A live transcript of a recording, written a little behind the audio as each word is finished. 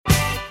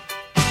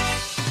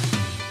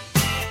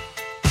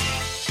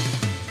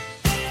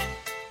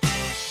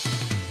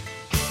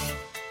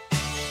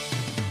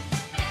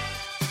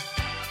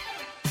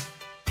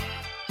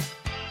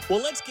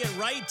Well, let's get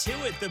right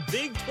to it. The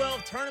Big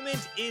 12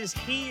 tournament is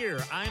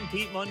here. I'm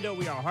Pete Mundo.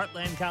 We are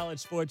Heartland College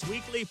Sports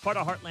Weekly, part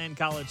of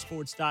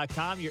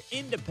HeartlandCollegeSports.com, your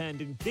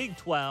independent Big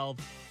 12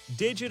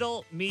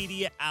 digital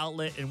media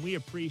outlet, and we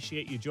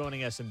appreciate you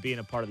joining us and being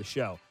a part of the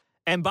show.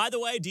 And by the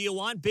way, do you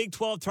want Big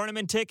 12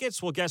 tournament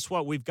tickets? Well, guess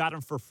what? We've got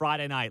them for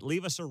Friday night.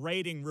 Leave us a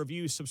rating,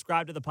 review,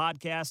 subscribe to the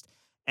podcast,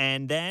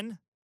 and then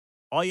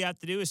all you have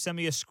to do is send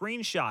me a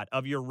screenshot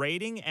of your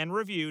rating and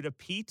review to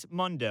Pete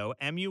Mundo,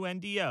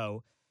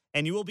 M-U-N-D-O,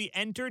 and you will be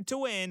entered to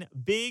win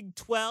Big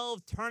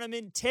 12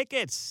 tournament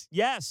tickets.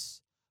 Yes,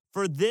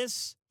 for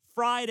this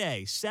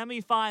Friday,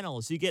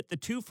 semifinals. You get the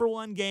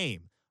 2-for-1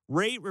 game.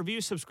 Rate, review,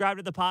 subscribe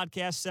to the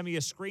podcast. Send me a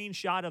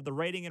screenshot of the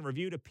rating and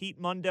review to Pete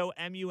Mundo,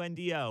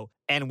 M-U-N-D-O,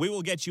 and we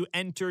will get you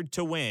entered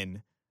to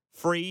win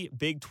free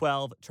Big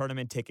 12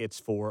 tournament tickets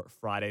for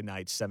Friday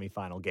night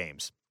semifinal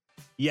games.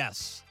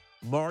 Yes,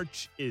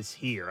 March is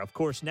here. Of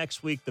course,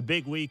 next week, the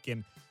big week,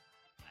 and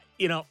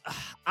you know,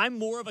 I'm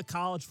more of a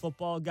college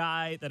football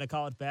guy than a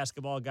college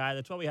basketball guy.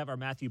 That's why we have our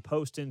Matthew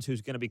Postins,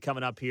 who's going to be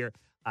coming up here.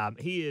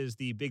 He is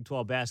the Big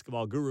 12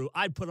 basketball guru.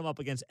 I'd put him up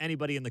against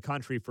anybody in the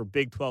country for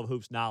Big 12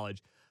 hoops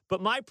knowledge. But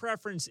my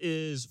preference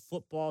is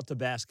football to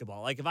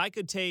basketball. Like, if I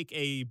could take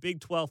a Big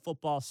 12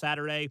 football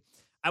Saturday,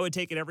 I would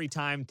take it every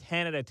time,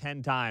 10 out of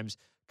 10 times,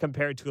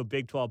 compared to a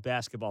Big 12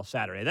 basketball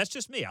Saturday. That's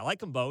just me. I like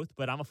them both,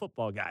 but I'm a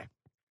football guy.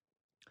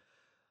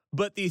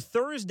 But the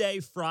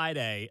Thursday,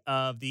 Friday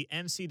of the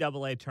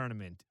NCAA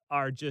tournament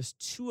are just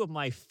two of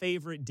my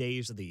favorite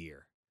days of the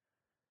year.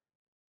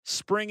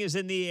 Spring is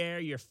in the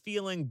air. You're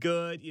feeling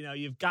good. You know,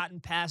 you've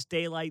gotten past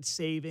daylight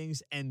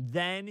savings, and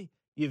then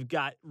you've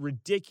got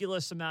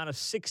ridiculous amount of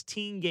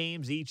 16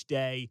 games each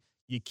day.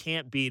 You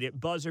can't beat it.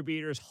 Buzzer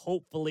beaters,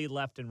 hopefully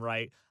left and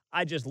right.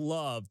 I just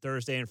love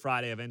Thursday and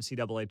Friday of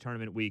NCAA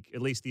tournament week.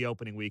 At least the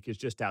opening week is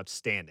just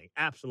outstanding.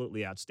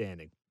 Absolutely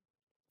outstanding.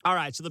 All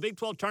right, so the Big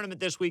 12 tournament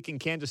this week in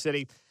Kansas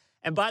City.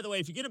 And by the way,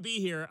 if you're going to be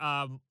here,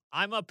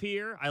 I'm up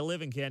here. I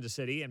live in Kansas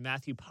City, and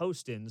Matthew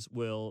Postins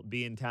will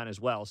be in town as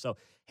well. So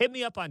hit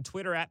me up on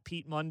Twitter at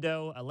Pete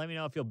Mundo. Let me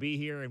know if you'll be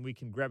here, and we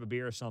can grab a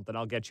beer or something.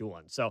 I'll get you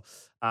one. So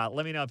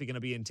let me know if you're going to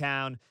be in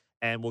town,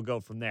 and we'll go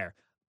from there.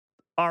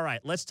 All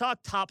right, let's talk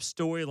top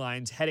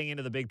storylines heading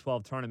into the Big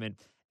 12 tournament.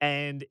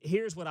 And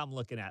here's what I'm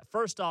looking at.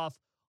 First off,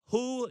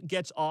 who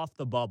gets off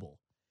the bubble?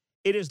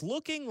 It is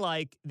looking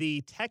like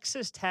the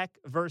Texas Tech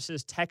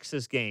versus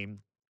Texas game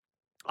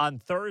on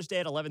Thursday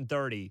at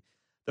 11:30,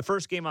 the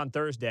first game on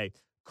Thursday,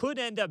 could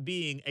end up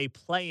being a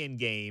play-in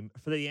game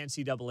for the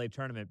NCAA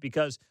tournament,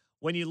 because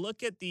when you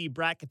look at the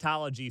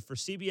bracketology for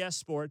CBS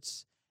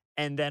Sports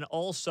and then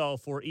also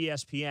for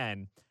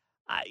ESPN,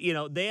 you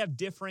know, they have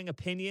differing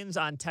opinions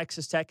on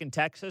Texas Tech and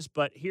Texas,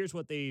 but here's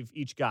what they've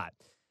each got.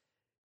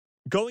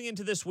 Going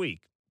into this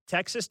week,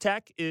 Texas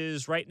Tech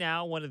is right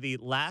now one of the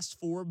last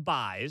four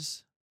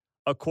byes,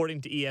 according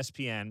to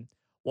ESPN,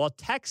 while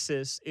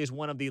Texas is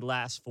one of the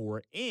last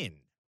four in.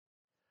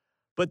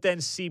 But then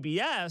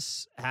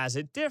CBS has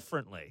it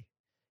differently.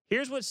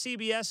 Here's what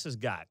CBS has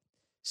got.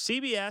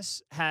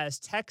 CBS has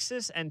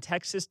Texas and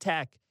Texas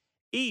Tech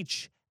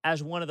each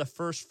as one of the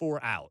first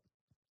four out.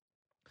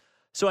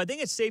 So I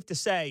think it's safe to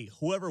say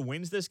whoever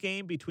wins this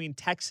game between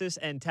Texas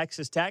and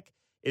Texas Tech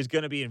is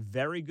going to be in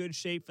very good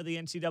shape for the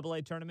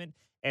NCAA tournament,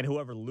 and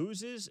whoever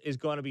loses is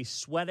going to be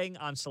sweating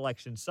on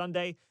Selection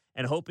Sunday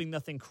and hoping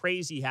nothing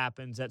crazy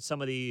happens at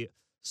some of the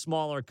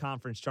smaller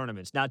conference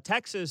tournaments. Now,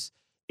 Texas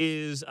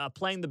is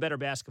playing the better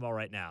basketball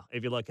right now,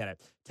 if you look at it.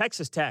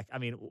 Texas Tech, I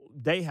mean,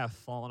 they have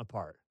fallen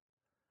apart.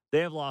 They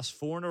have lost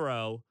 4 in a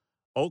row.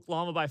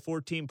 Oklahoma by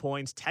 14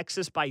 points,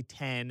 Texas by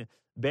 10,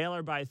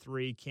 Baylor by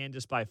 3,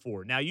 Kansas by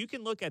 4. Now, you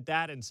can look at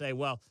that and say,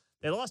 well,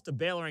 they lost to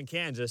Baylor and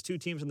Kansas, two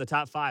teams in the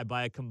top 5,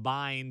 by a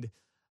combined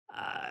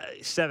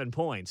 7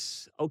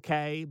 points.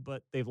 Okay,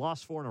 but they've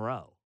lost 4 in a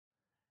row.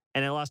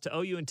 And they lost to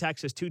OU and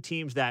Texas, two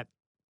teams that,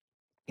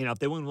 you know, if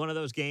they win one of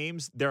those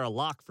games, they're a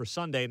lock for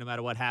Sunday no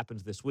matter what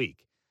happens this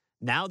week.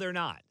 Now they're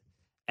not.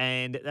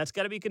 And that's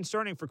got to be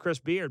concerning for Chris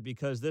Beard,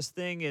 because this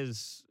thing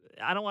is,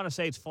 I don't want to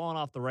say it's fallen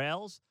off the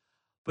rails,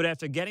 but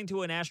after getting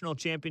to a national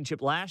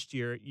championship last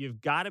year,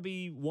 you've got to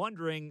be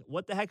wondering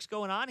what the heck's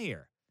going on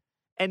here.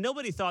 And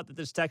nobody thought that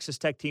this Texas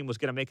Tech team was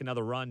going to make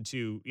another run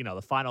to, you know,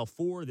 the Final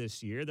Four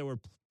this year. There were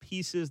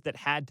pieces that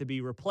had to be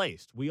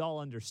replaced. We all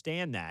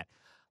understand that.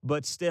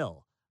 But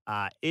still,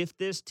 if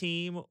this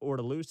team were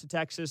to lose to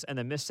Texas and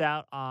then miss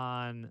out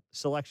on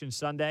Selection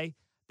Sunday,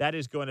 that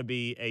is going to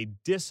be a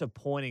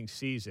disappointing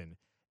season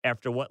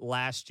after what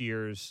last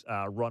year's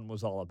run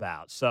was all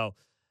about. So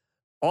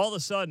all of a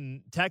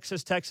sudden,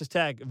 Texas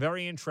Tech,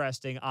 very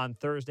interesting on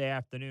Thursday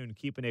afternoon,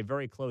 keeping a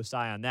very close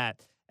eye on that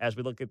as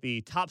we look at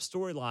the top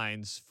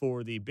storylines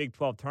for the Big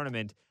 12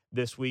 tournament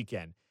this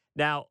weekend.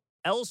 Now,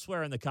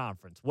 elsewhere in the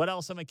conference, what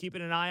else am I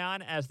keeping an eye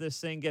on as this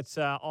thing gets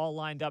all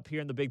lined up here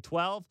in the Big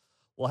 12?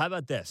 Well, how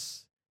about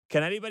this?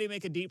 Can anybody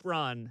make a deep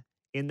run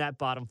in that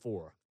bottom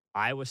 4?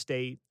 Iowa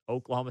State,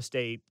 Oklahoma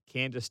State,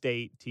 Kansas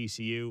State,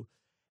 TCU.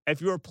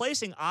 If you were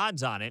placing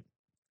odds on it,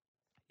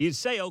 you'd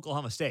say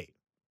Oklahoma State.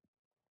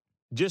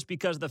 just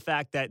because of the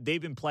fact that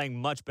they've been playing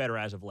much better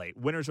as of late.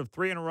 Winners of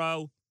 3 in a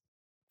row,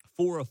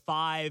 4 of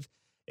 5.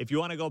 If you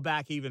want to go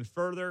back even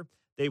further,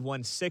 they've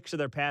won 6 of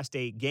their past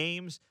 8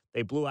 games.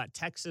 They blew out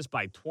Texas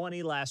by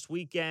 20 last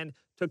weekend,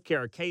 took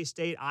care of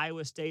K-State,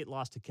 Iowa State,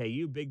 lost to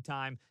KU big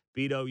time,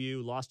 beat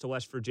OU, lost to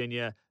West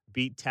Virginia,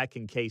 beat Tech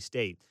and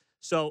K-State.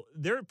 So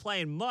they're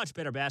playing much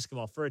better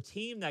basketball for a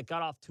team that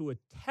got off to a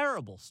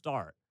terrible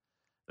start.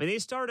 I mean, they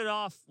started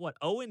off,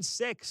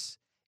 0-6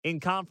 in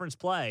conference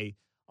play.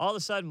 All of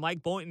a sudden,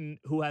 Mike Boynton,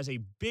 who has a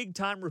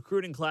big-time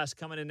recruiting class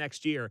coming in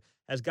next year,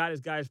 has got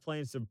his guys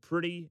playing some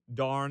pretty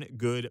darn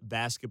good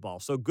basketball.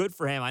 So good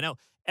for him. I know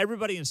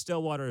everybody in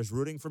Stillwater is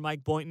rooting for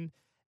Mike Boynton.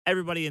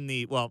 Everybody in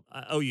the,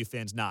 OU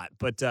fans not,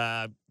 but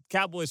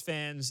Cowboys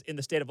fans in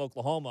the state of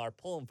Oklahoma are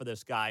pulling for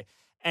this guy,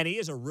 and he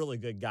is a really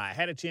good guy. I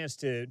had a chance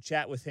to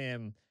chat with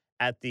him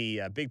at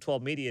the Big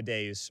 12 Media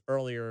Days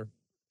earlier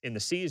in the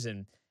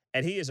season,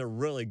 and he is a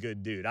really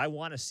good dude. I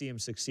want to see him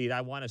succeed.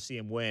 I want to see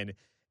him win.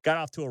 Got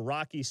off to a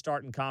rocky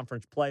start in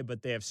conference play,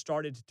 but they have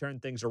started to turn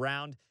things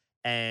around,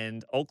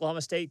 and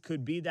Oklahoma State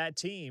could be that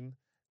team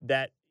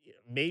that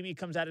maybe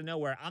comes out of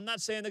nowhere. I'm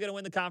not saying they're going to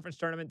win the conference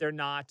tournament. They're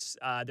not.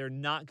 They're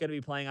not going to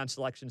be playing on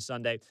Selection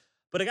Sunday.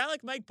 But a guy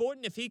like Mike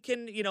Boynton, if he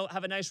can,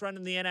 have a nice run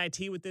in the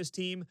NIT with this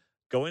team,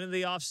 go into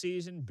the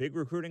offseason, big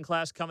recruiting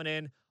class coming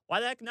in, why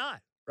the heck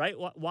not, right?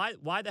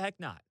 Why the heck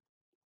not?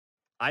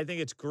 I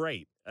think it's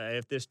great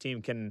if this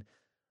team can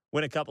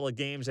win a couple of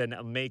games and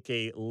make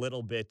a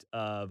little bit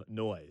of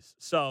noise.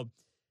 So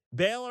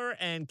Baylor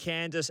and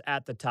Kansas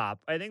at the top.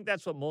 I think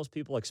that's what most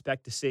people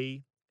expect to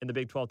see in the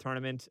Big 12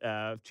 tournament,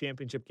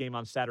 championship game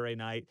on Saturday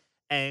night.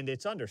 And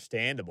it's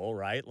understandable,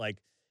 right? Like,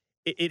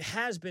 it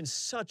has been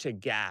such a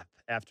gap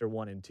after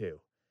 1 and 2.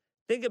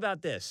 Think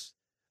about this.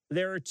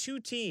 There are 2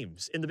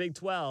 teams in the Big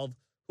 12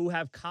 who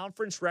have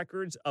conference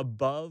records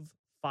above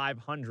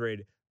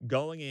 500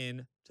 going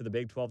in to the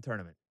Big 12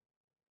 tournament.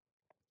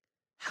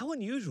 How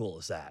unusual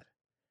is that?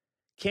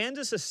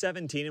 Kansas is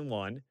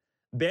 17-1.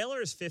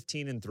 Baylor is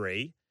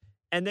 15-3.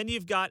 And then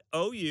you've got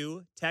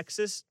OU,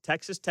 Texas,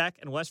 Texas Tech,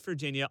 and West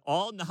Virginia,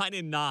 all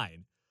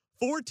 9-9.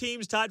 4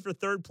 teams tied for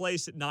third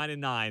place at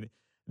 9-9.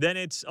 Then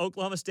it's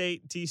Oklahoma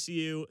State,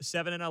 TCU,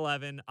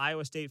 7-11,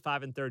 Iowa State,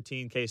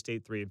 5-13,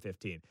 K-State,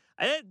 3-15.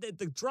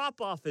 The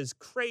drop-off is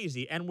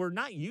crazy, and we're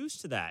not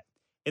used to that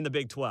in the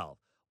Big 12.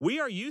 We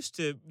are used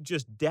to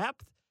just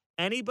depth.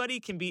 Anybody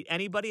can beat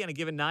anybody on a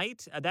given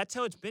night. That's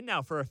how it's been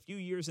now for a few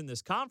years in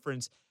this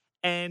conference,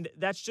 and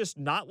that's just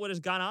not what has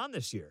gone on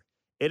this year.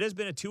 It has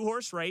been a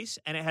 2-horse race,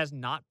 and it has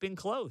not been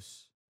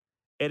close.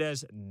 It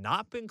has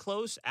not been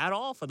close at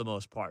all for the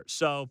most part.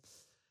 So,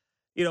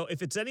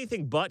 if it's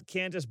anything but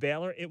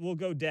Kansas-Baylor, it will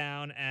go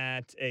down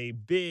at a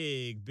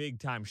big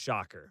time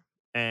shocker.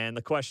 And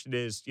the question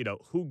is,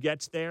 who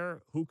gets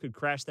there? Who could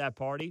crash that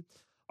party?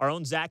 Our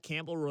own Zach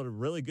Campbell wrote a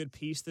really good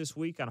piece this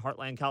week on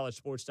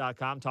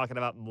HeartlandCollegeSports.com talking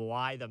about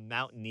why the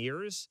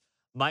Mountaineers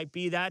might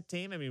be that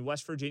team. I mean,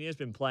 West Virginia has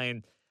been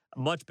playing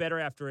much better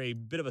after a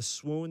bit of a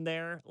swoon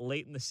there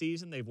late in the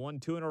season. They've won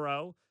 2 in a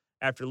row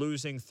after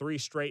losing 3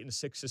 straight and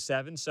 6 of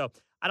 7. So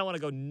I don't want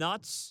to go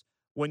nuts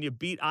when you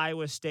beat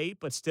Iowa State,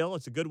 but still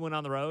it's a good win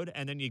on the road,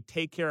 and then you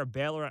take care of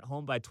Baylor at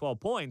home by 12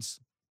 points.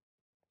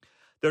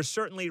 There's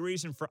certainly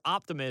reason for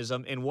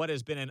optimism in what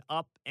has been an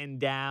up and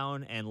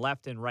down and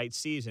left and right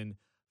season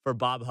for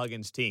Bob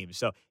Huggins' team.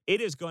 So it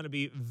is going to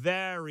be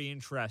very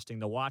interesting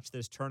to watch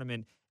this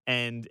tournament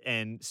and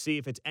see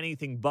if it's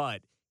anything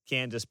but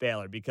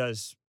Kansas-Baylor,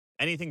 because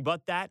anything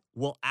but that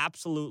will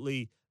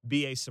absolutely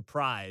be a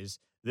surprise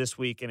this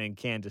weekend in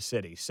Kansas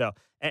City. So,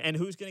 and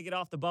who's going to get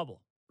off the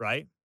bubble,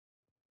 right?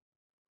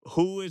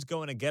 Who is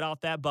going to get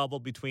off that bubble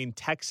between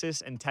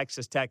Texas and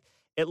Texas Tech?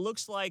 It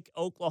looks like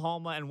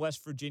Oklahoma and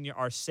West Virginia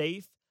are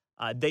safe.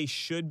 They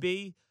should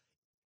be.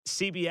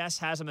 CBS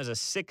has them as a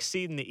 6th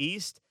seed in the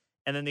East.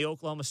 And then the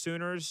Oklahoma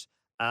Sooners,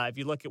 if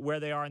you look at where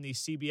they are in the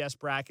CBS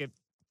bracket,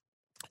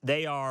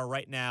 they are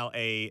right now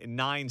a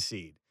 9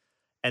 seed.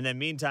 And then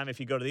meantime, if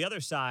you go to the other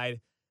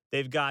side,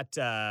 they've got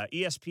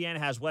ESPN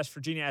has West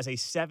Virginia as a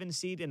 7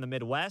 seed in the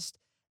Midwest.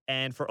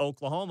 And for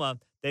Oklahoma,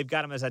 they've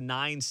got them as a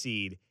 9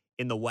 seed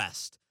in the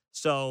West.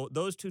 So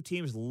those 2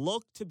 teams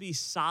look to be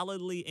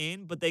solidly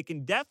in, but they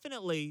can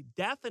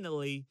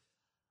definitely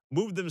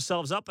move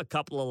themselves up a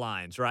couple of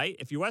lines, right?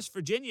 If you're West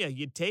Virginia,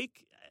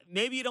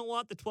 maybe you don't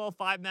want the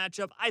 12-5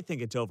 matchup. I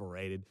think it's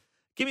overrated.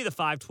 Give me the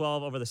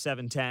 5-12 over the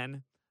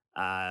 7-10,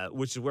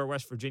 which is where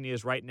West Virginia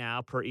is right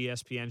now per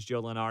ESPN's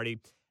Joe Lunardi.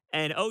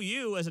 And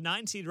OU as a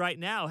 9 seed right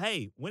now,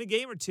 hey, win a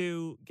game or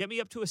 2, get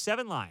me up to a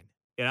 7 line,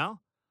 I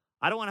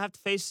don't want to have to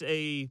face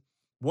a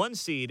 1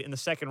 seed in the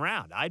second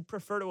round. I'd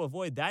prefer to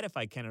avoid that if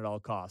I can at all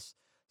costs.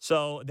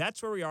 So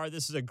that's where we are.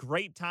 This is a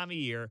great time of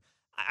year.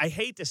 I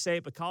hate to say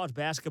it, but college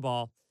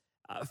basketball,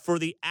 for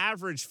the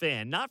average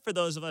fan, not for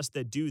those of us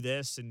that do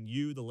this and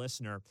you, the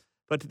listener,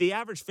 but to the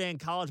average fan,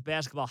 college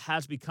basketball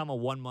has become a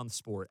 1-month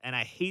sport. And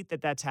I hate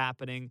that that's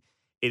happening.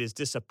 It is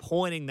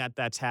disappointing that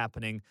that's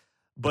happening,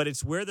 but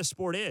it's where the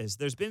sport is.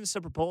 There's been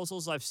some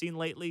proposals I've seen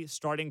lately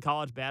starting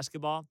college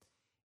basketball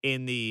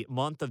in the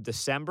month of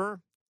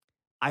December.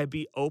 I'd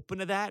be open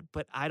to that,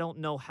 but I don't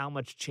know how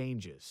much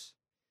changes.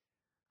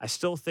 I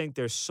still think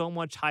there's so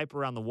much hype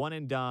around the one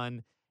and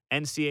done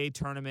NCAA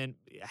tournament,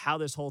 how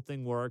this whole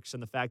thing works,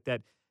 and the fact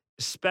that,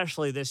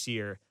 especially this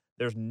year,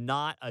 there's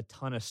not a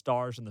ton of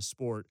stars in the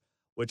sport,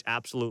 which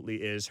absolutely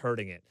is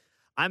hurting it.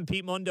 I'm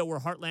Pete Mundo. We're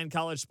Heartland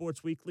College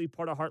Sports Weekly,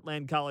 part of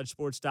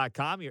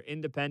HeartlandCollegeSports.com, your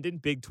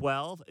independent Big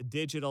 12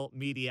 digital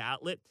media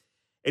outlet.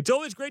 It's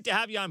always great to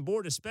have you on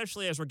board,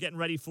 especially as we're getting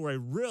ready for a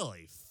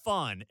really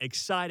fun,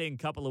 exciting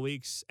couple of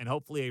weeks, and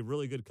hopefully a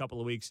really good couple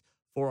of weeks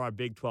for our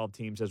Big 12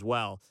 teams as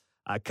well.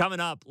 Coming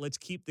up, let's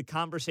keep the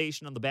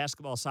conversation on the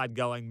basketball side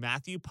going.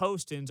 Matthew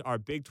Postins, our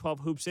Big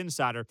 12 Hoops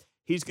insider,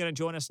 he's going to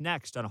join us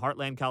next on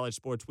Heartland College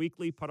Sports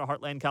Weekly, part of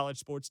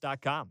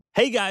HeartlandCollegeSports.com.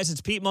 Hey, guys,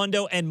 it's Pete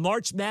Mundo, and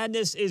March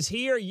Madness is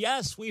here.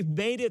 Yes, we've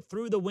made it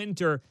through the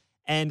winter,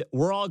 and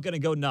we're all going to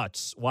go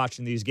nuts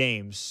watching these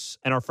games.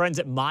 And our friends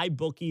at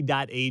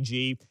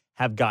MyBookie.ag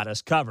have got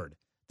us covered.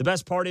 The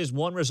best part is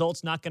one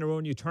result's not going to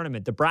ruin your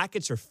tournament. The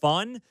brackets are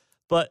fun,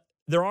 but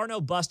there are no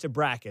busted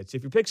brackets.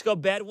 If your picks go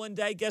bad one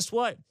day, guess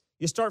what?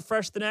 You start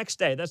fresh the next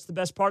day. That's the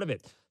best part of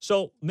it.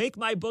 So make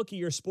MyBookie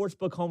your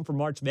sportsbook home for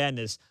March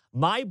Madness.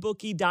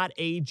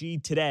 MyBookie.ag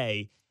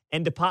today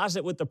and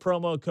deposit with the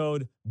promo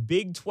code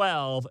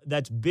BIG12.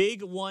 That's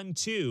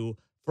BIG12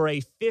 for a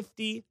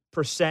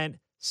 50%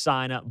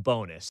 sign-up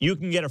bonus. You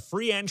can get a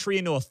free entry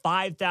into a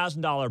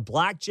 $5,000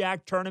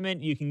 blackjack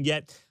tournament. You can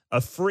get a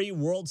free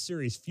World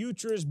Series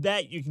futures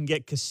bet. You can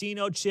get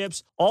casino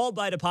chips, all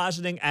by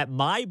depositing at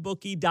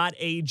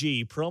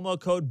MyBookie.ag. Promo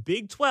code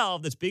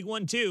BIG12, that's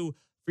BIG12,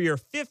 for your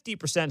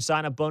 50%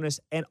 sign-up bonus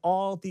and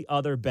all the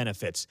other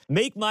benefits.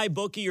 Make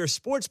MyBookie your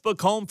sportsbook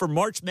home for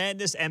March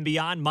Madness and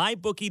beyond.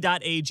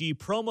 MyBookie.ag,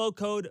 promo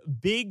code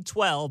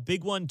BIG12,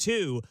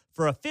 BIG12,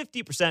 for a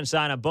 50%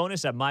 sign-up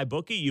bonus at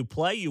MyBookie. You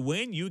play, you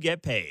win, you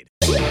get paid.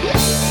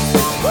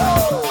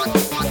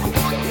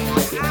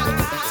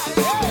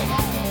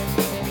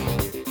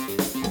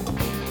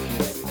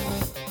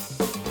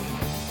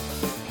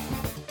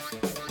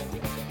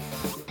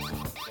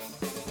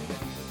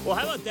 Well,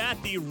 how about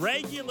that? The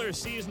regular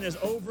season is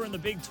over in the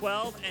Big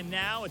 12, and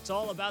now it's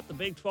all about the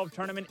Big 12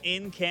 tournament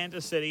in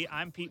Kansas City.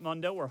 I'm Pete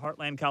Mundo. We're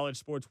Heartland College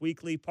Sports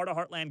Weekly, part of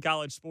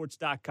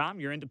HeartlandCollegeSports.com,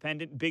 your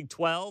independent Big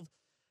 12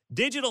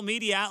 digital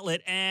media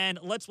outlet. And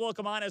let's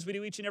welcome on, as we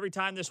do each and every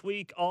time this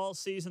week, all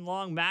season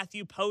long,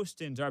 Matthew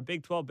Postins, our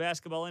Big 12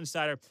 basketball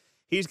insider.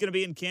 He's going to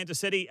be in Kansas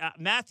City.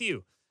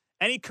 Matthew,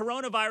 any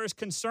coronavirus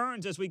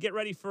concerns as we get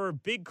ready for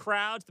big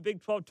crowds, the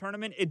Big 12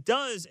 tournament? It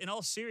does, in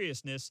all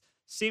seriousness,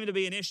 seem to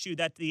be an issue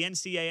that the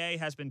NCAA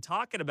has been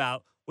talking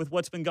about with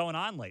what's been going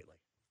on lately.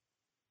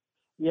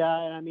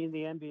 Yeah, and I mean, the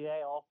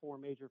NBA, all four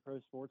major pro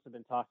sports have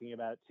been talking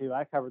about it too.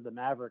 I covered the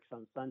Mavericks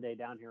on Sunday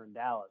down here in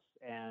Dallas,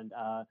 and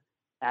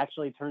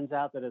actually turns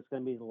out that it's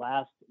going to be the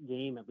last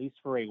game, at least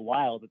for a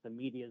while, that the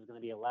media is going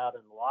to be allowed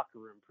in the locker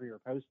room pre or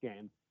post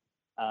game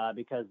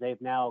because they've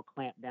now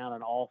clamped down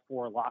on all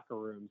four locker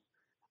rooms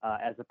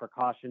as a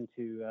precaution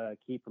to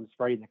keep from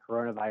spreading the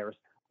coronavirus.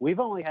 We've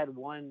only had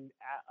one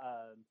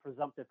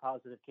presumptive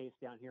positive case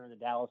down here in the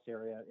Dallas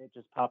area. It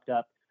just popped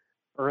up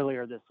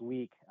earlier this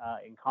week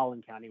in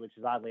Collin County, which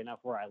is oddly enough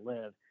where I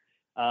live.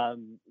 I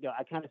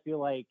kind of feel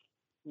like,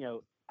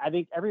 I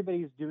think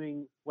everybody's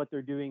doing what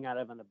they're doing out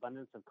of an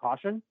abundance of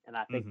caution, and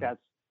I think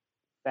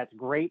that's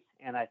great.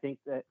 And I think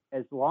that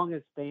as long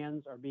as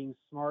fans are being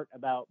smart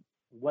about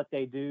what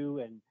they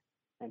do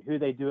and who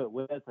they do it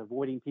with,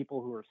 avoiding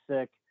people who are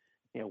sick,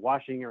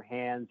 washing your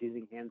hands,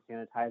 using hand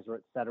sanitizer,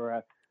 et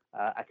cetera.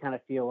 I kind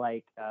of feel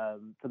like,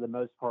 for the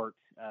most part,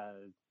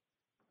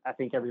 I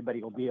think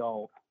everybody will be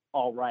all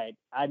right.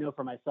 I know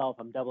for myself,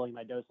 I'm doubling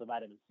my dose of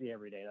vitamin C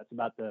every day. That's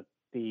about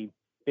the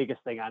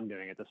biggest thing I'm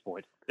doing at this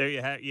point. There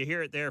you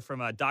hear it there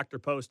from Dr.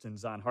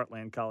 Postins on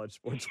Heartland College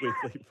Sports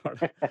Weekly,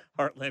 part of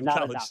Heartland Not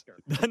College.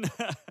 A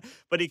doctor.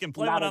 But he can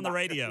play Not one a on the doctor.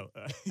 radio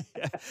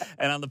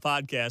and on the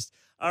podcast.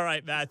 All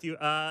right, Matthew,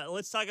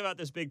 let's talk about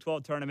this Big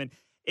 12 tournament.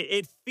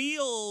 It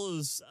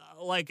feels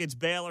like it's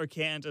Baylor,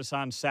 Kansas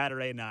on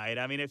Saturday night.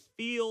 I mean, it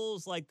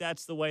feels like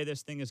that's the way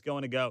this thing is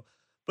going to go.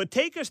 But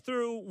take us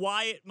through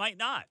why it might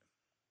not.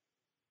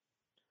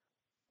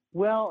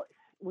 Well,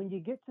 when you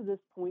get to this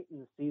point in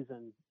the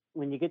season,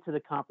 when you get to the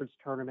conference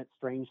tournament,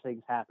 strange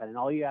things happen. And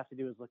all you have to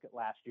do is look at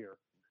last year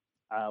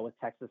with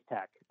Texas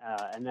Tech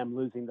and them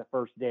losing the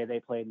first day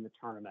they played in the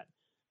tournament.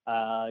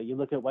 You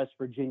look at West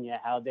Virginia,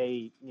 how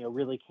they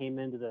really came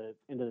into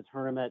the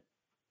tournament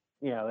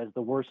as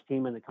the worst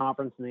team in the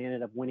conference, and they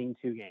ended up winning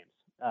 2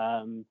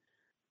 games.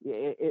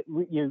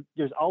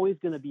 There's always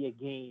going to be a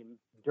game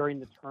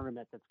during the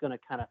tournament that's going to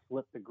kind of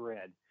flip the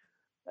grid.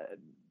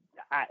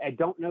 I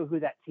don't know who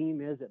that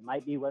team is. It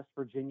might be West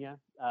Virginia.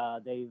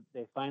 They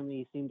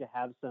finally seem to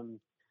have some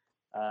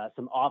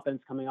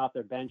offense coming off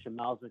their bench, and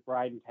Miles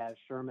McBride and Taz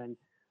Sherman.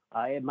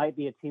 It might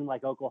be a team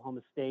like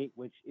Oklahoma State,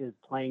 which is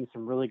playing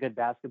some really good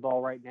basketball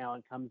right now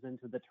and comes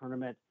into the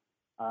tournament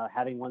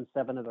having won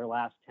 7 of their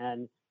last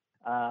 10.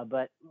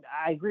 But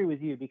I agree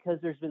with you, because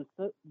there's been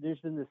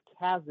this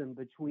chasm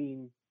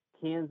between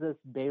Kansas,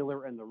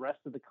 Baylor, and the rest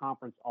of the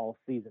conference all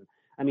season.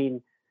 I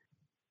mean,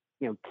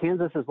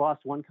 Kansas has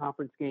lost one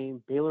conference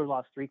game, Baylor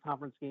lost three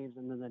conference games,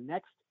 and then the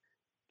next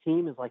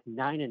team is like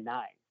 9-9.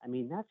 I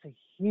mean, that's a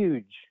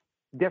huge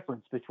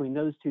difference between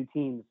those two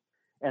teams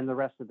and the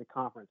rest of the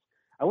conference.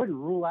 I wouldn't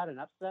rule out an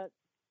upset,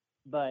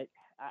 but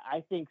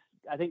I think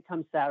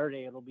come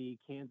Saturday it'll be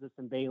Kansas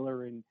and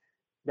Baylor, and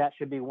that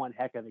should be one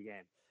heck of a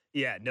game.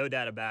 Yeah, no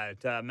doubt about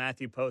it.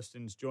 Matthew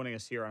Poston's joining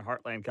us here on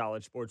Heartland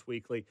College Sports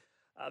Weekly.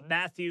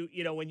 Matthew,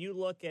 when you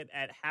look at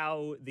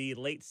how the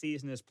late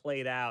season has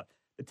played out,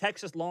 the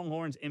Texas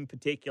Longhorns in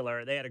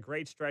particular, they had a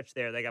great stretch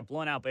there. They got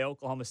blown out by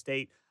Oklahoma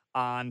State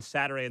on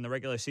Saturday in the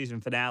regular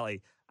season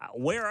finale.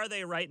 Where are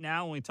they right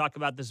now when we talk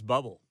about this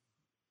bubble?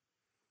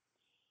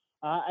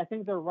 I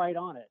think they're right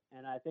on it,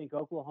 and I think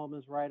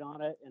Oklahoma's right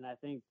on it, and I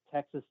think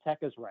Texas Tech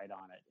is right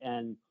on it.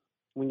 And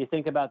when you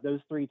think about those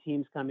three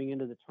teams coming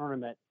into the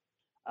tournament,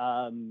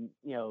 I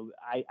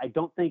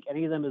don't think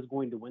any of them is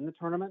going to win the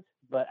tournament,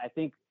 but I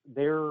think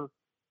their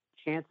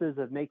chances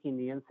of making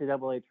the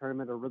NCAA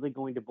tournament are really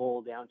going to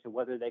boil down to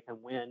whether they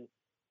can win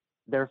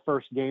their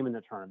first game in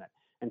the tournament.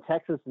 And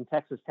Texas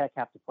Tech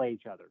have to play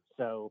each other.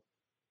 So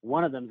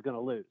one of them is going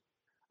to lose.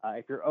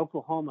 If you're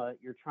Oklahoma,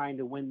 you're trying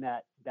to win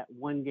that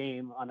one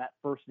game on that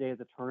first day of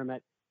the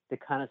tournament to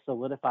kind of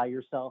solidify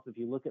yourself. If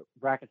you look at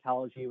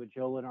bracketology with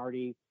Joe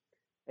Lunardi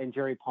and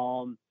Jerry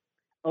Palm,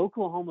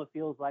 Oklahoma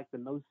feels like the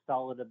most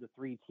solid of the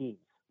three teams.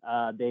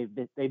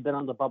 They've been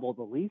on the bubble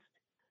the least.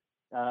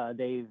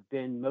 They've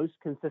been most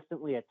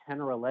consistently a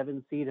 10 or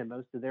 11 seed in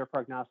most of their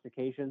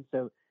prognostications.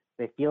 So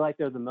they feel like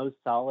they're the most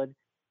solid.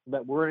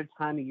 But we're at a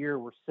time of year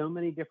where so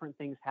many different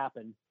things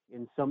happen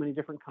in so many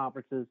different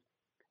conferences.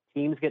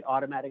 Teams get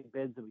automatic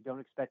bids that we don't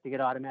expect to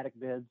get automatic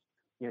bids.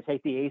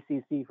 Take the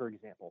ACC, for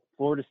example.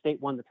 Florida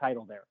State won the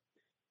title there.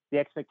 The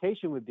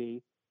expectation would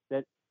be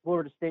that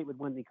Florida State would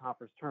win the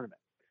conference tournament.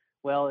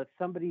 Well, if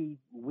somebody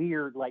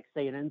weird, like,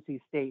 say, an NC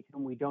State,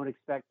 whom we don't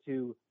expect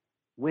to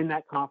win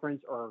that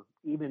conference or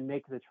even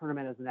make the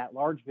tournament as an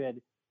at-large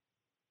bid,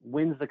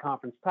 wins the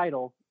conference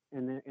title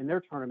in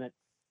their tournament,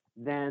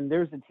 then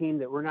there's a team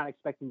that we're not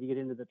expecting to get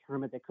into the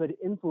tournament that could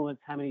influence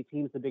how many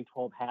teams the Big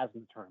 12 has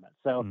in the tournament.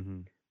 So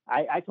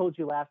I told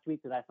you last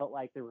week that I felt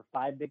like there were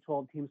 5 Big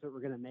 12 teams that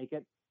were going to make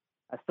it.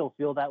 I still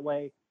feel that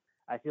way.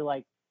 I feel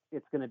like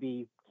it's going to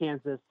be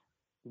Kansas,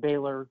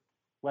 Baylor,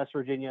 West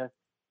Virginia,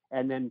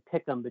 and then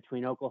pick them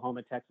between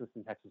Oklahoma, Texas,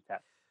 and Texas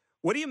Tech.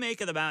 What do you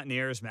make of the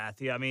Mountaineers,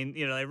 Matthew? I mean,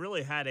 they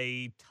really had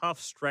a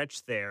tough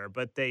stretch there,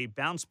 but they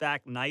bounced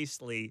back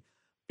nicely,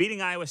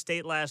 beating Iowa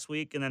State last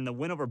week and then the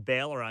win over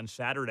Baylor on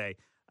Saturday.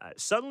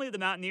 Suddenly the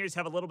Mountaineers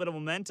have a little bit of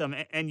momentum,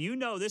 and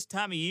this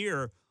time of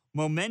year,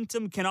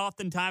 momentum can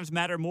oftentimes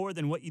matter more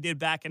than what you did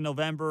back in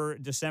November,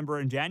 December,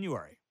 and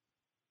January.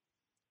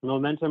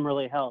 Momentum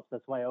really helps.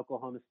 That's why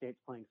Oklahoma State's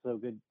playing so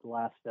good the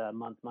last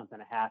month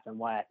and a half, and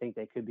why I think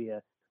they could be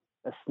a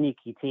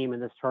sneaky team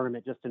in this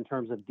tournament, just in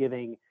terms of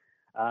giving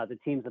the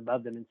teams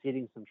above them and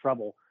seeding some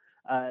trouble.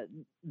 I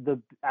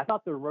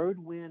thought the road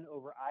win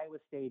over Iowa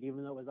State,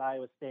 even though it was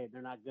Iowa State,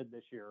 they're not good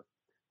this year.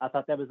 I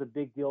thought that was a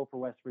big deal for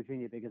West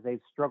Virginia because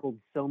they've struggled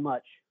so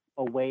much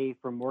away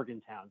from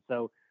Morgantown.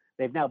 So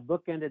they've now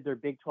bookended their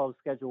Big 12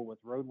 schedule with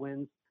road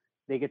wins.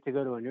 They get to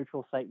go to a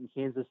neutral site in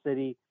Kansas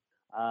City.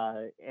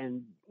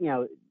 And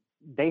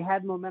they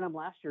had momentum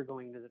last year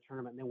going into the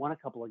tournament, and they won a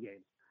couple of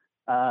games.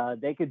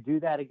 They could do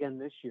that again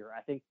this year.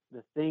 I think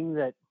the thing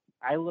that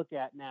I look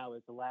at now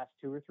is the last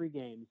 2 or 3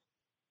 games,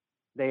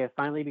 they have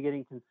finally been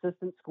getting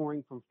consistent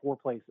scoring from 4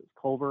 places: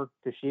 Culver,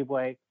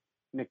 Toshibwe,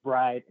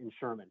 McBride, and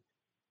Sherman.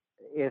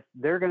 If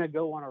they're going to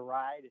go on a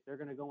ride, if they're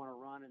going to go on a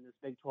run in this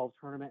Big 12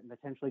 tournament and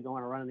potentially go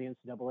on a run in the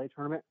NCAA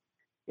tournament,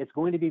 it's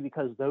going to be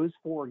because those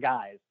 4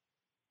 guys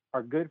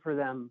are good for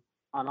them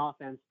on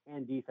offense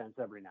and defense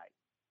every night.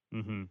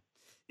 Mm-hmm.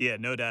 Yeah,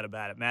 no doubt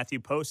about it. Matthew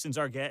Poston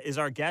is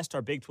our guest,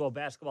 our Big 12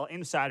 basketball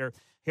insider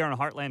here on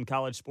Heartland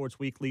College Sports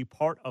Weekly,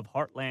 part of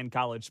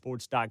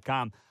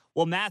HeartlandCollegeSports.com.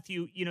 Well,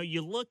 Matthew,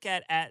 you look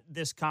at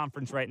this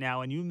conference right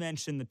now, and you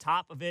mentioned the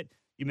top of it.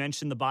 You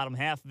mentioned the bottom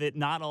half of it.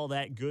 Not all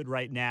that good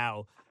right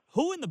now.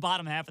 Who in the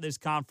bottom half of this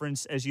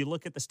conference, as you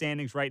look at the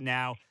standings right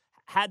now,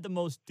 had the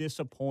most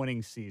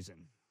disappointing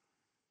season?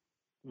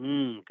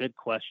 Good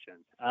question.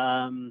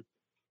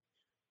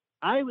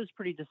 I was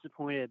pretty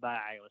disappointed by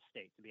Iowa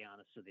State, to be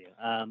honest with you.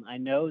 I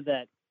know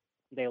that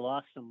they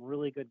lost some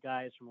really good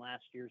guys from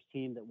last year's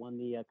team that won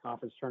the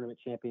conference tournament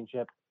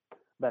championship,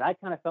 but I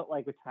kind of felt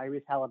like with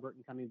Tyrese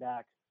Halliburton coming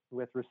back,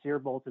 with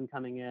Rasir Bolton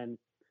coming in,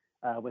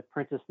 with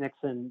Prentice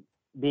Nixon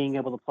being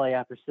able to play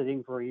after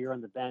sitting for a year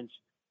on the bench,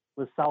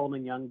 with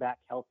Solomon Young back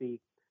healthy,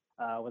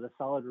 with a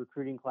solid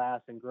recruiting class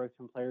and growth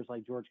from players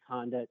like George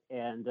Condit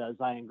and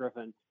Zion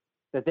Griffin,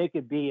 that they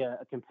could be a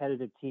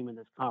competitive team in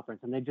this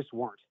conference, and they just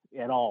weren't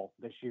at all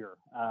this year.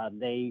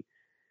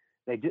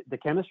 The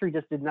chemistry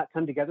just did not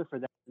come together for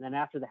them. And then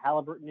after the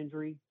Halliburton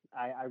injury,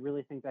 I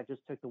really think that just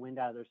took the wind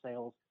out of their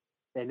sails.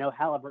 They know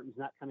Halliburton's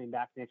not coming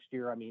back next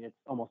year. I mean, it's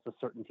almost a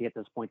certainty at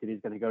this point that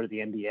he's going to go to the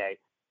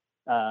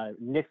NBA.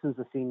 Nixon's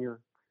a senior.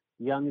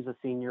 Young is a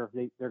senior.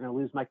 They're going to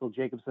lose Michael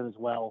Jacobson as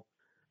well.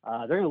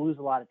 They're going to lose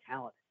a lot of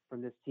talent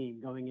from this team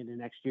going into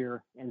next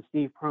year, and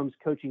Steve Prohm's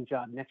coaching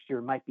job next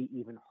year might be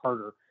even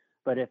harder.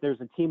 But if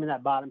there's a team in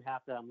that bottom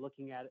half that I'm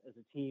looking at as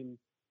a team,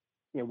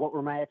 what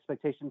were my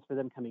expectations for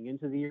them coming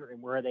into the year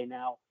and where are they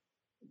now?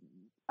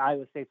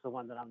 Iowa State's the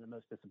one that I'm the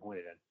most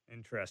disappointed in.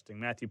 Interesting.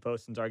 Matthew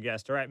Poston's our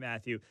guest. All right,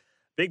 Matthew.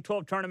 Big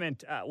 12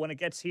 tournament, when it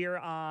gets here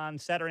on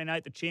Saturday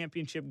night, the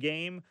championship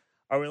game,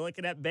 are we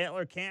looking at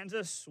Baylor,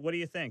 Kansas? What do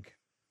you think?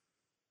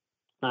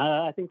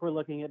 I think we're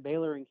looking at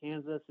Baylor and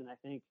Kansas, and I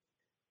think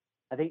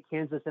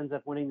Kansas ends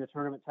up winning the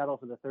tournament title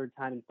for the third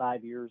time in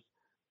 5 years.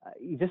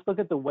 You just look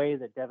at the way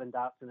that Devin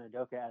Dotson and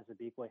Udoka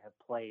Azubuike have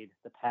played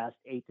the past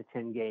 8 to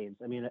 10 games.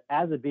 I mean,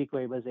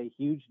 Azubuike was a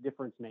huge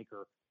difference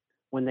maker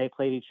when they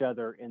played each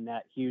other in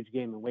that huge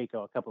game in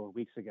Waco a couple of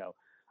weeks ago.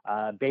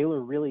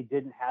 Baylor really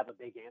didn't have a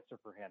big answer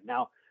for him.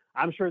 Now,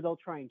 I'm sure they'll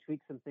try and tweak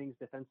some things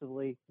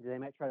defensively. They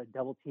might try to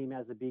double team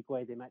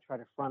Azubuike. They might try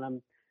to front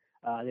him.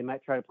 They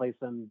might try to play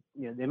some,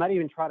 they might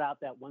even trot out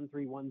that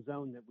 1-3-1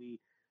 zone that we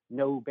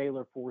know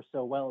Baylor for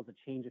so well as a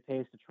change of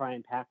pace to try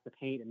and pack the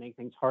paint and make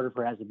things harder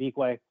for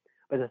Azubuike.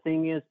 But the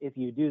thing is, if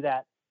you do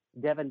that,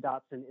 Devin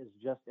Dotson is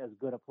just as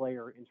good a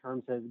player in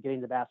terms of getting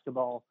the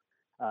basketball,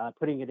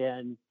 putting it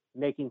in,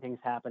 making things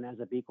happen as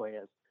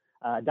Azubuike is.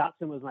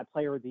 Dotson was my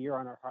player of the year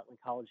on our Heartland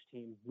College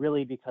team,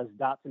 really because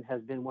Dotson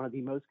has been one of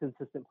the most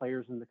consistent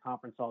players in the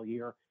conference all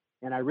year.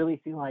 And I really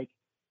feel like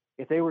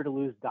if they were to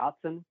lose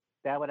Dotson,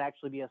 that would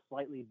actually be a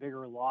slightly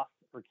bigger loss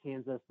for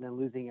Kansas than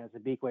losing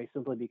Azubuike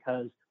simply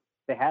because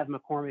they have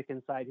McCormick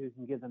inside who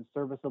can give them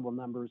serviceable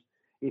numbers.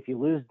 If you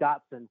lose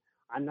Dotson,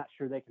 I'm not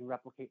sure they can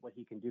replicate what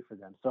he can do for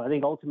them. So I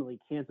think ultimately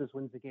Kansas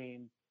wins the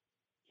game.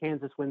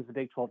 Kansas wins the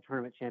Big 12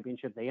 tournament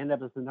championship. They end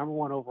up as the number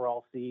 1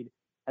 overall seed.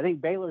 I think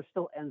Baylor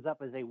still ends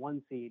up as a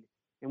 1 seed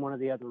in one of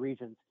the other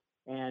regions.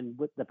 And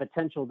with the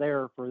potential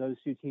there for those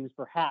two teams,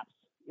 perhaps,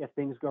 if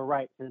things go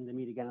right, for them to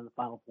meet again in the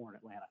Final Four in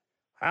Atlanta.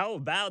 How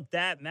about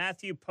that?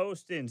 Matthew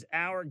Poston's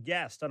our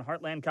guest on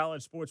Heartland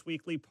College Sports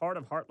Weekly, part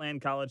of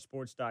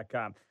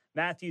HeartlandCollegeSports.com.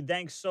 Matthew,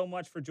 thanks so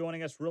much for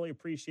joining us. Really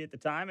appreciate the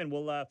time, and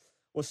we'll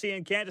see you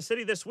in Kansas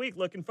City this week.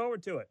 Looking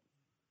forward to it.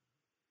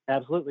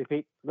 Absolutely,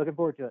 Pete. Looking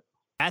forward to it.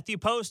 Matthew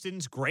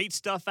Poston's great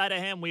stuff out of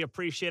him. We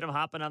appreciate him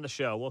hopping on the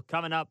show. Well,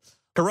 coming up,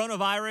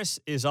 coronavirus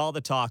is all the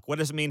talk. What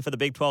does it mean for the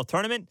Big 12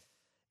 tournament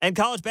and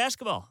college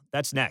basketball?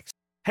 That's next.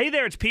 Hey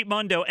there, it's Pete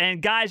Mundo.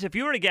 And guys, if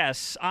you were to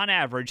guess, on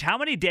average, how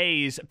many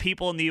days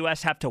people in the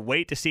U.S. have to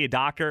wait to see a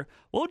doctor,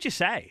 what would you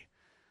say?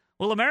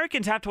 Well,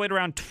 Americans have to wait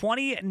around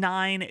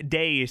 29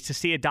 days to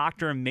see a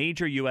doctor in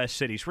major U.S.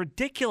 cities.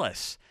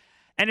 Ridiculous.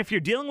 And if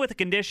you're dealing with a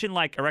condition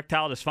like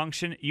erectile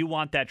dysfunction, you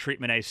want that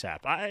treatment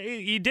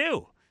ASAP. You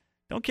do.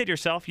 Don't kid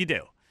yourself, you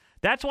do.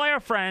 That's why our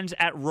friends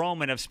at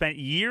Roman have spent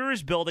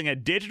years building a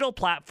digital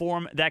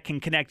platform that can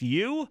connect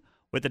you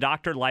with a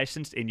doctor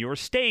licensed in your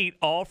state,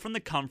 all from the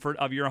comfort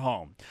of your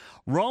home.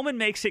 Roman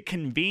makes it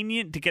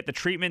convenient to get the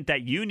treatment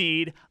that you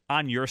need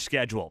on your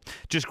schedule.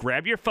 Just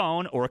grab your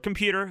phone or a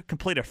computer,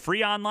 complete a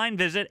free online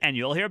visit, and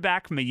you'll hear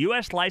back from a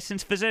U.S.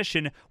 licensed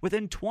physician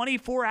within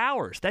 24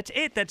 hours. That's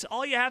it. That's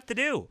all you have to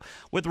do.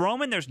 With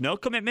Roman, there's no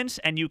commitments,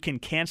 and you can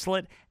cancel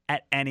it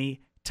at any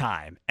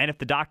time. And if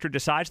the doctor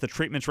decides the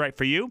treatment's right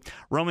for you,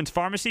 Roman's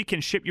Pharmacy can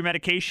ship your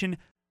medication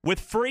with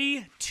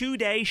free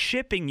 2-day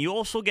shipping. You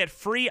also get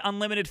free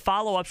unlimited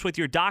follow-ups with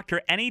your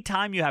doctor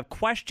anytime you have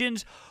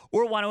questions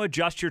or want to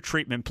adjust your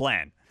treatment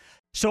plan.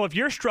 So if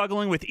you're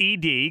struggling with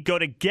ED, go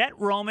to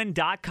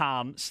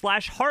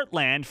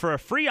GetRoman.com/Heartland for a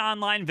free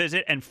online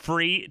visit and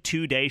free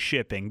 2-day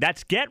shipping.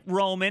 That's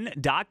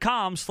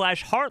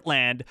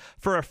GetRoman.com/Heartland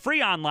for a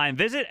free online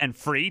visit and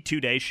free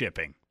 2-day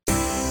shipping.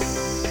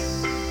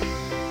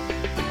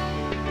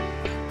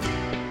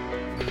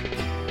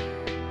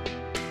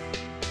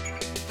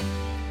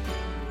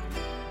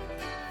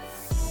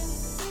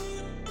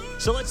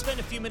 So let's spend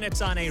a few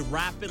minutes on a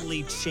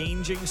rapidly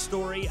changing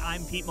story.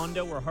 I'm Pete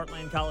Mundo. We're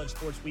Heartland College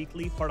Sports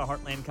Weekly, part of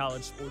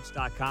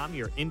HeartlandCollegeSports.com,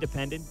 your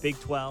independent Big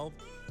 12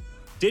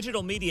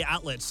 digital media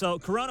outlet. So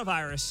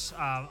coronavirus,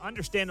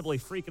 understandably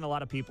freaking a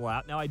lot of people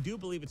out. Now, I do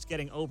believe it's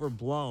getting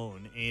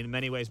overblown in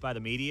many ways by the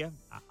media.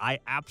 I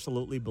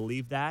absolutely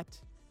believe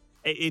that.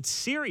 It's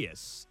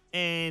serious,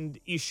 and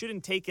you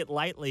shouldn't take it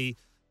lightly.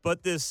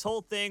 But this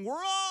whole thing, we're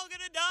all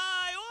going to die,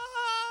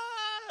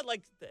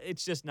 like,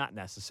 it's just not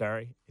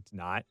necessary. It's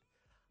not.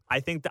 I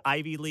think the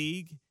Ivy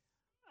League,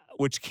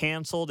 which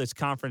canceled its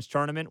conference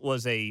tournament,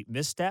 was a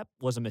misstep,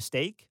 was a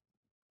mistake.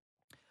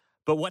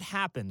 But what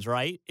happens,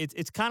 right?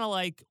 It's kind of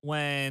like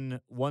when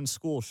one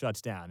school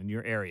shuts down in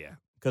your area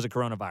because of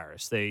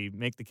coronavirus. They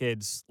make the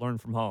kids learn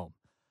from home.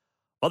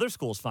 Other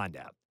schools find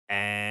out,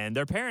 and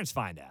their parents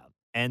find out.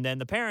 And then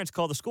the parents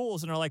call the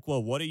schools and are like,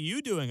 well, what are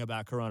you doing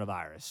about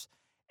coronavirus?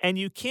 And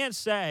you can't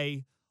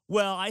say,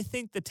 well, I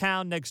think the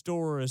town next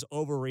door is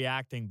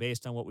overreacting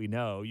based on what we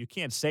know. You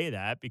can't say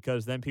that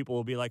because then people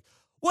will be like,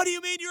 what do you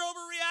mean you're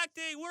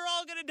overreacting? We're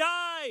all going to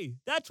die.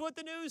 That's what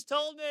the news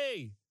told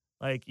me.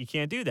 Like, you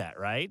can't do that,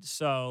 right?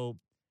 So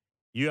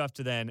you have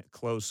to then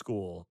close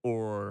school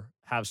or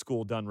have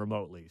school done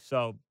remotely.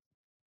 So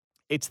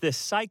it's this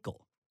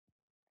cycle.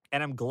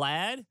 And I'm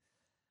glad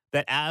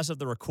that as of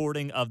the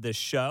recording of this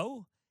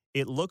show,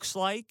 it looks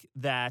like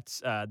that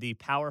the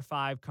Power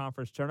 5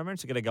 conference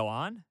tournaments are going to go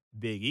on.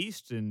 Big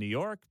East in New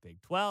York,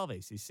 Big 12,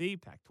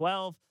 ACC,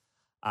 Pac-12,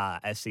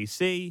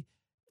 SEC.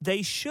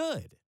 They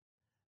should.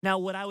 Now,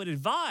 what I would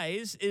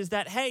advise is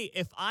that, hey,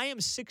 if I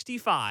am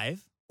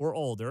 65 or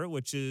older,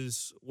 which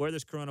is where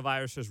this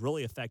coronavirus is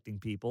really affecting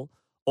people,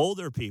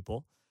 older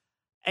people,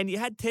 and you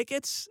had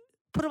tickets,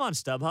 put them on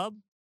StubHub.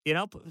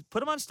 Put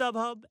them on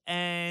StubHub,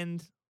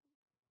 and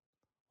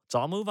let's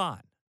all move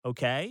on,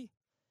 okay?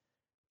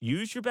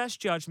 Use your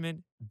best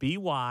judgment. Be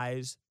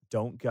wise.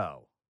 Don't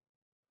go.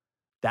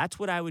 That's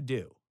what I would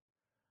do.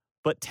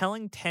 But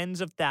telling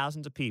tens of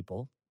thousands of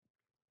people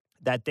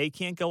that they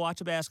can't go watch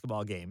a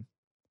basketball game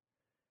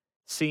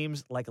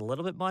seems like a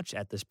little bit much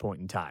at this point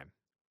in time.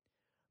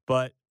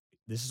 But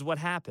this is what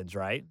happens,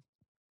 right?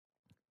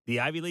 The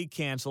Ivy League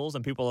cancels,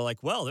 and people are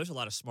like, well, there's a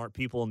lot of smart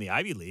people in the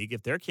Ivy League.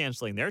 If they're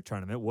canceling their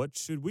tournament, what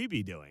should we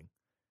be doing?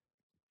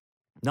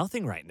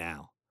 Nothing right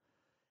now.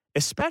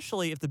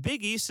 Especially if the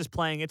Big East is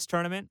playing its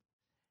tournament,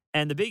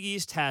 and the Big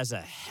East has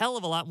a hell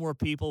of a lot more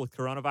people with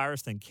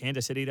coronavirus than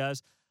Kansas City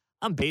does.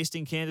 I'm based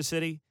in Kansas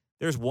City.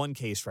 There's one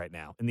case right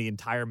now in the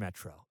entire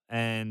metro.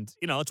 And,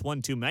 it's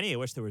one too many. I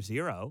wish there was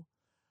zero.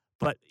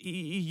 But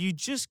you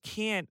just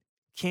can't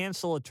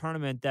cancel a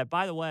tournament that,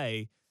 by the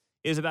way,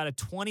 is about a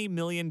 $20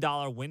 million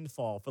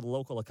windfall for the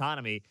local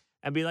economy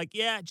and be like,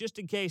 yeah, just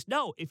in case.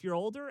 No, if you're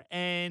older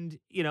and,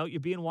 you're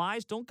being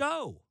wise, don't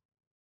go.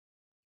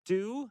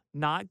 Do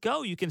not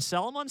go. You can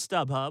sell them on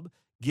StubHub,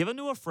 give them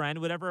to a friend,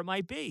 whatever it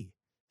might be.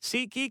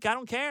 SeatGeek, I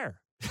don't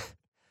care.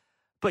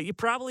 But you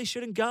probably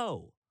shouldn't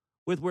go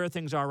with where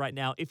things are right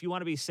now if you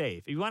want to be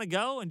safe. If you want to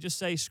go and just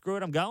say, screw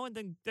it, I'm going,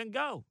 then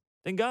go.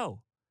 Then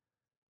go.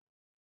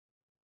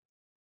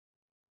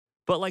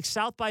 But like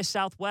South by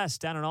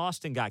Southwest down in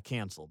Austin got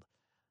canceled.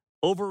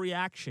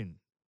 Overreaction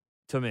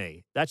to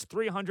me. That's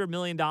 $300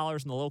 million in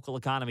the local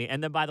economy.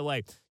 And then, by the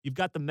way, you've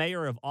got the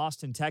mayor of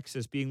Austin,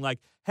 Texas being like,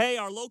 hey,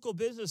 our local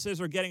businesses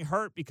are getting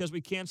hurt because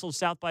we canceled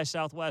South by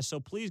Southwest.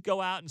 So please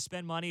go out and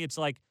spend money. It's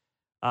like,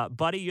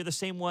 buddy, you're the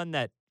same one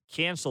that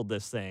canceled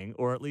this thing,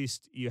 or at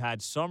least you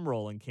had some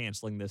role in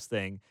canceling this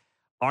thing.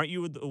 Aren't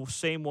you the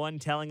same one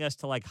telling us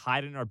to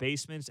hide in our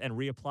basements and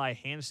reapply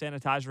hand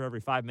sanitizer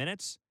every 5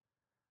 minutes?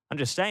 I'm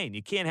just saying,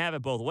 you can't have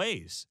it both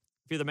ways.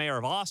 If you're the mayor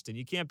of Austin,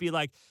 you can't be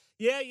like,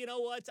 yeah, you know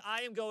what?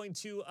 I am going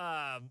to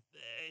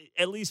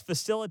at least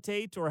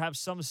facilitate or have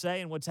some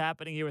say in what's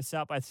happening here with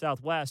South by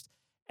Southwest.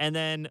 And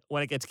then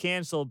when it gets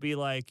canceled, be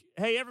like,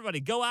 hey, everybody,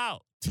 go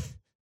out.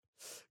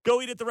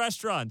 Go eat at the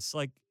restaurants.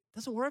 It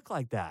doesn't work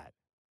like that.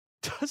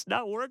 Does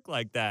not work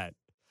like that.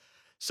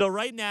 So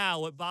right now,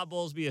 what Bob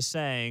Bowlesby is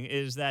saying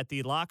is that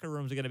the locker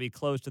rooms are going to be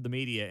closed to the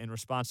media in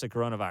response to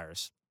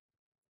coronavirus.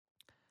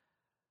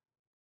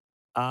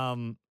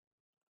 I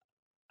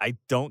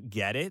don't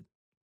get it.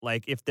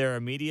 If there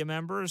are media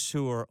members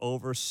who are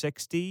over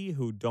 60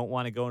 who don't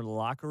want to go into the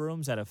locker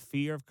rooms out of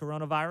fear of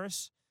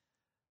coronavirus,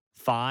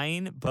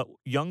 fine. But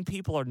young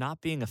people are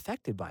not being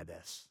affected by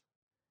this.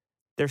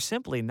 They're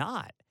simply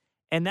not.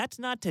 And that's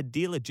not to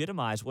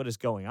delegitimize what is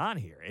going on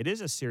here. It is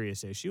a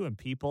serious issue, and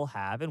people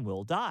have and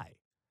will die.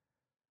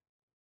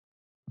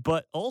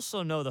 But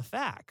also know the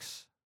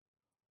facts.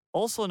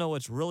 Also know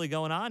what's really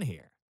going on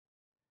here.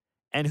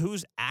 And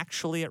who's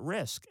actually at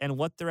risk and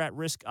what they're at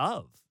risk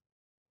of.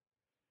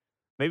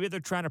 Maybe they're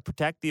trying to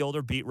protect the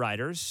older beat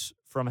writers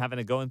from having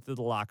to go into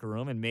the locker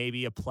room, and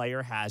maybe a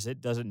player has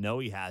it, doesn't know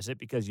he has it,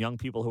 because young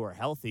people who are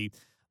healthy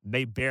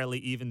may barely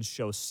even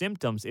show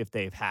symptoms if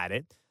they've had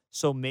it.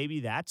 So maybe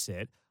that's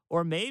it.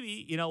 Or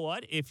maybe, you know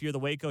what, if you're the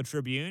Waco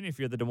Tribune, if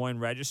you're the Des Moines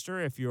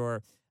Register, if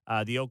you're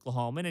the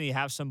Oklahoman, and you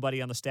have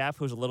somebody on the staff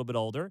who's a little bit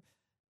older,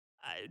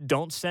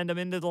 don't send them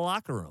into the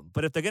locker room.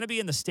 But if they're going to be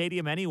in the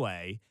stadium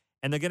anyway,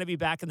 and they're going to be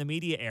back in the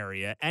media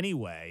area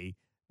anyway,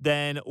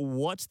 then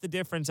what's the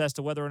difference as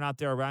to whether or not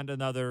they're around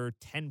another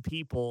 10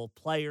 people,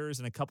 players,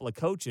 and a couple of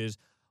coaches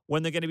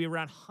when they're going to be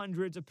around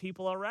hundreds of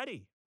people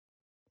already?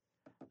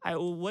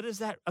 What does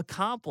that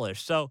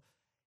accomplish? So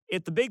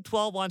if the Big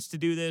 12 wants to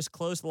do this,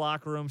 close the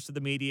locker rooms to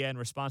the media in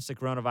response to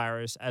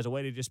coronavirus as a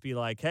way to just be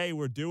like, hey,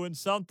 we're doing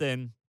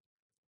something,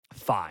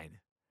 fine.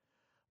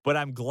 But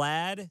I'm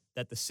glad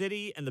that the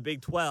city and the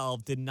Big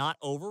 12 did not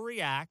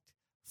overreact,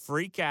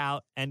 freak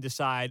out, and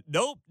decide,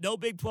 nope, no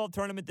Big 12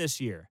 tournament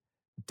this year.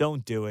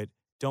 Don't do it.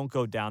 Don't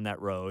go down that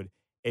road.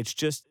 It's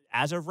just,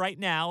 as of right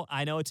now,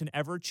 I know it's an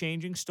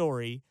ever-changing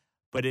story,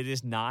 but it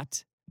is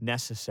not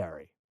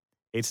necessary.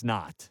 It's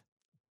not.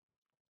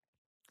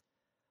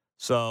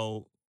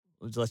 So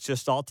let's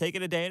just all take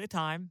it a day at a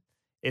time.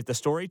 If the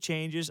story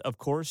changes, of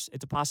course,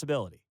 it's a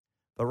possibility.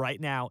 But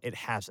right now, it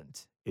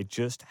hasn't. It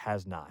just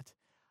has not.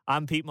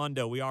 I'm Pete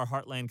Mundo. We are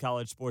Heartland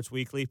College Sports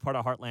Weekly, part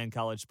of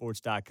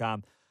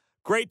HeartlandCollegeSports.com.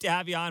 Great to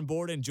have you on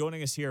board and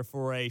joining us here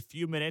for a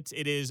few minutes.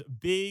 It is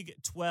Big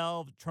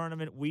 12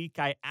 Tournament Week.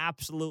 I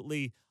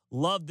absolutely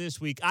love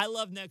this week. I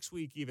love next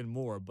week even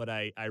more, but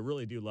I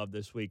really do love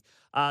this week.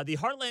 The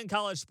Heartland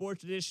College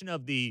Sports edition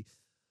of the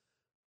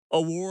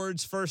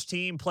awards, first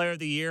team, player of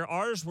the year.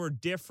 Ours were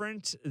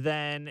different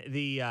than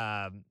the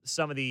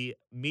some of the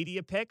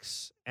media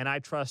picks, and I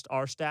trust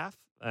our staff.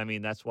 I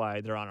mean, that's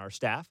why they're on our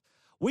staff.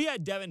 We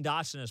had Devin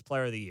Dotson as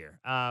player of the year.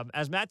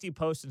 As Matthew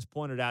Postins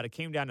pointed out, it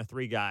came down to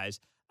three guys.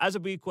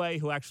 Azubikwe,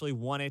 who actually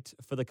won it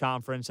for the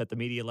conference at the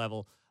media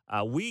level,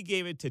 we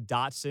gave it to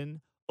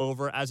Dotson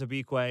over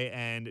Azubikwe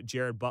and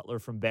Jared Butler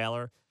from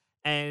Baylor.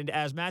 And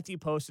as Matthew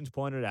Postins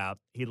pointed out,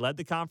 he led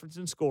the conference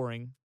in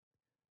scoring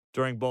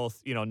during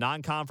both,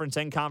 non-conference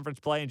and conference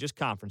play and just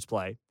conference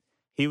play.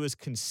 He was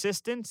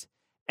consistent,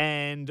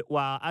 and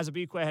while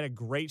Azubikwe had a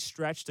great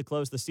stretch to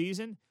close the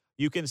season,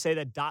 you can say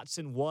that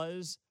Dotson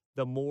was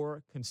the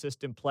more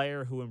consistent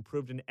player who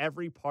improved in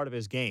every part of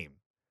his game.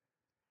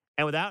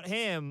 And without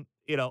him,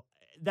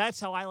 that's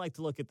how I like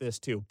to look at this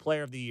too,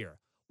 player of the year.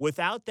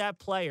 Without that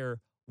player,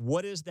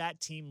 what does that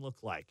team look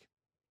like?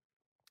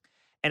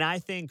 And I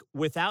think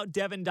without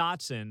Devin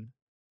Dotson,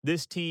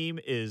 this team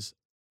is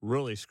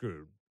really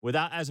screwed.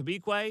 Without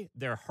Azubikwe,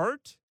 they're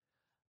hurt.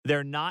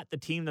 They're not the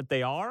team that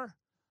they are,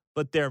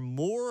 but they're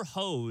more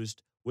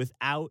hosed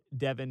without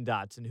Devin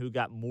Dotson, who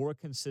got more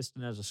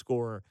consistent as a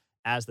scorer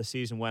as the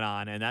season went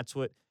on. And that's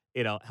what,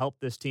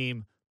 helped this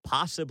team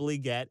possibly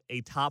get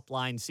a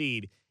top-line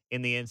seed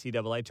in the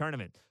NCAA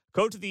tournament.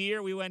 Coach of the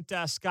year, we went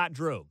Scott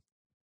Drew.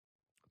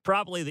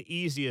 Probably the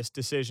easiest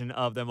decision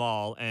of them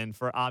all, and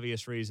for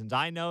obvious reasons.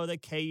 I know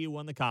that KU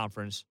won the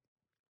conference,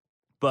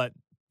 but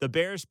the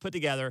Bears put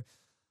together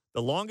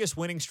the longest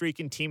winning streak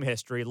in team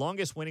history,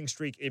 longest winning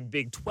streak in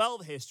Big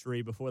 12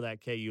 history before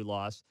that KU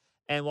loss.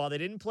 And while they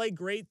didn't play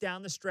great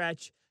down the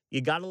stretch,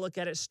 you got to look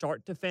at it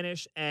start to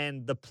finish.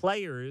 And the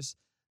players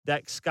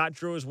that Scott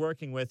Drew is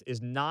working with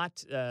is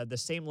not the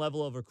same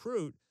level of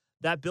recruit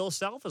that Bill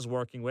Self is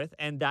working with.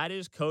 And that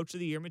is Coach of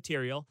the Year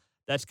material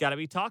that's got to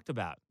be talked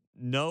about.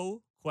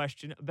 No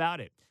question about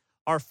it.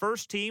 Our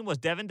first team was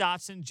Devin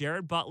Dotson,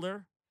 Jared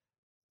Butler,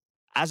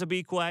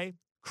 Azubikwe,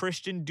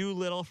 Christian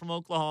Doolittle from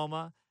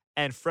Oklahoma,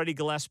 and Freddie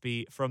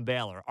Gillespie from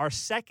Baylor. Our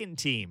second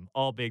team,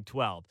 all Big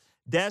 12,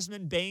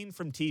 Desmond Bain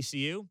from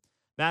TCU,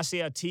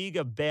 Maciel Teague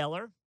of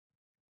Baylor,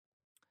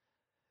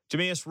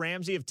 Jameis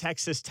Ramsey of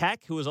Texas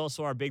Tech, who was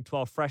also our Big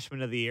 12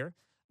 Freshman of the Year,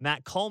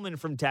 Matt Coleman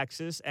from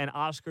Texas, and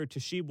Oscar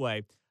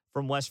Tshiebwe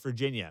from West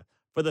Virginia.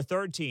 For the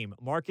third team,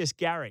 Marcus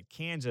Garrett,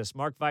 Kansas,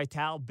 Mark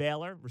Vital,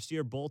 Baylor,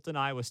 Rasir Bolton,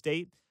 Iowa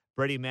State,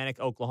 Brady Manick,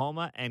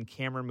 Oklahoma, and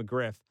Cameron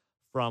McGriff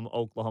from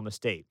Oklahoma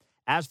State.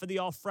 As for the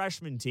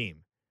all-freshman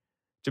team,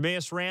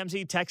 Jameis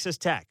Ramsey, Texas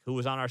Tech, who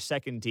was on our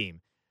second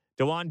team.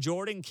 DeJuan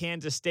Jordan,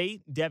 Kansas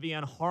State.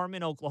 Devion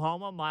Harmon,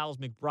 Oklahoma. Miles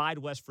McBride,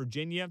 West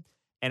Virginia.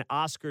 And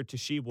Oscar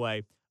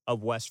Tshiebwe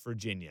of West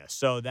Virginia.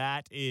 So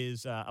that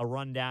is a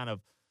rundown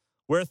of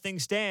where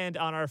things stand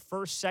on our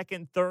first,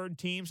 second, third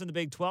teams in the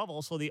Big 12.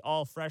 Also the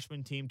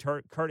all-freshman team,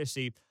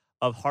 courtesy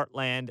of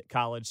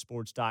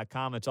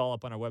HeartlandCollegeSports.com. It's all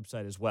up on our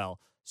website as well.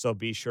 So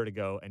be sure to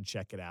go and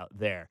check it out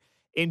there.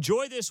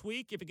 Enjoy this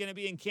week. If you're going to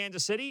be in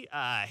Kansas City,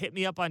 hit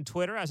me up on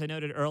Twitter, as I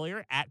noted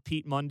earlier, at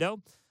Pete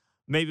Mundo.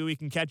 Maybe we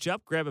can catch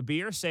up, grab a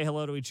beer, say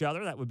hello to each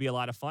other. That would be a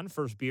lot of fun.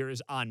 First beer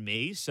is on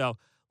me. So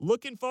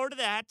looking forward to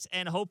that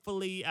and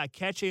hopefully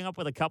catching up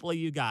with a couple of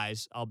you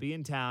guys. I'll be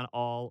in town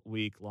all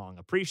week long.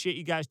 Appreciate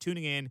you guys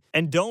tuning in.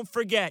 And don't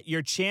forget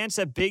your chance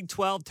at Big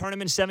 12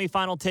 tournament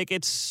semifinal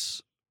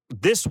tickets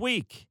this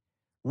week.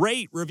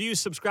 Rate, review,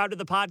 subscribe to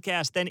the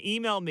podcast, then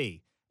email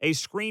me a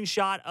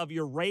screenshot of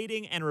your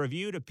rating and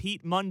review to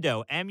Pete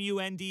Mundo,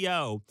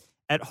 M-U-N-D-O,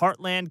 at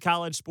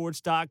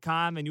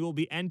HeartlandCollegeSports.com, and you will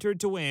be entered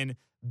to win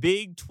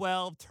Big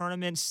 12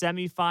 tournament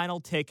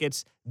semifinal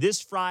tickets this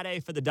Friday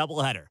for the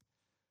doubleheader.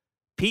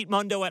 Pete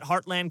Mundo at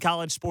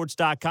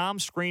HeartlandCollegeSports.com,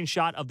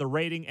 screenshot of the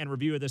rating and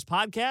review of this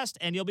podcast,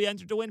 and you'll be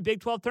entered to win Big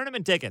 12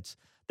 tournament tickets.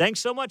 Thanks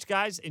so much,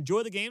 guys.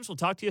 Enjoy the games. We'll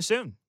talk to you soon.